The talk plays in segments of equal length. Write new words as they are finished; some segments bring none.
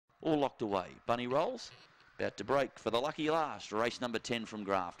all locked away. Bunny rolls, about to break for the lucky last. Race number 10 from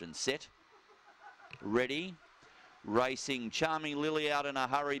Grafton. Set, ready, racing. Charming Lily out in a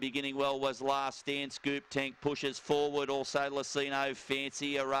hurry, beginning well was Last Stand. Scoop Tank pushes forward. Also Lucino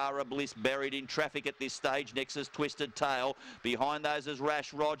Fancy. Aurora Bliss buried in traffic at this stage. Next is Twisted Tail. Behind those is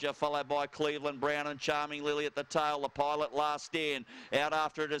Rash Roger, followed by Cleveland Brown and Charming Lily at the tail. The Pilot Last Stand. Out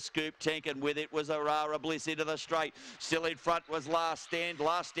after it is Scoop Tank, and with it was Aurora Bliss into the straight. Still in front was Last Stand.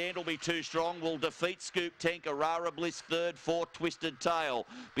 Last Stand will be too strong. Will defeat Scoop Tank. Aurora Bliss third, fourth Twisted Tail.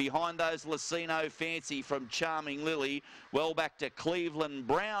 Behind those Lucino Fancy from Charming Lily. Well back to Cleveland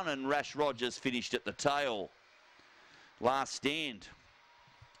Brown, and Rash Rogers finished at the tail. Last Stand.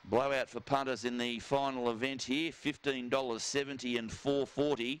 Blowout for punters in the final event here. $15.70 and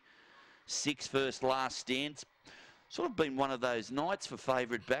 $4.40. 6 first Last Stand. Sort of been one of those nights for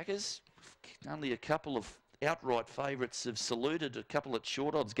favourite backers. Only a couple of outright favourites have saluted. A couple at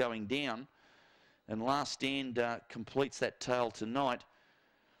short odds going down. And Last Stand completes that tail tonight.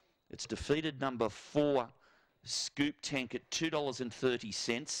 It's defeated number 4. Scoop Tank at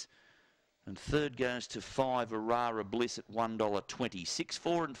 $2.30, and third goes to 5 Aurora Bliss at $1.20. 6,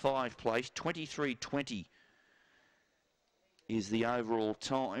 4 and 5 place. 23.20 is the overall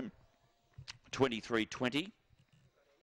time. 23.20.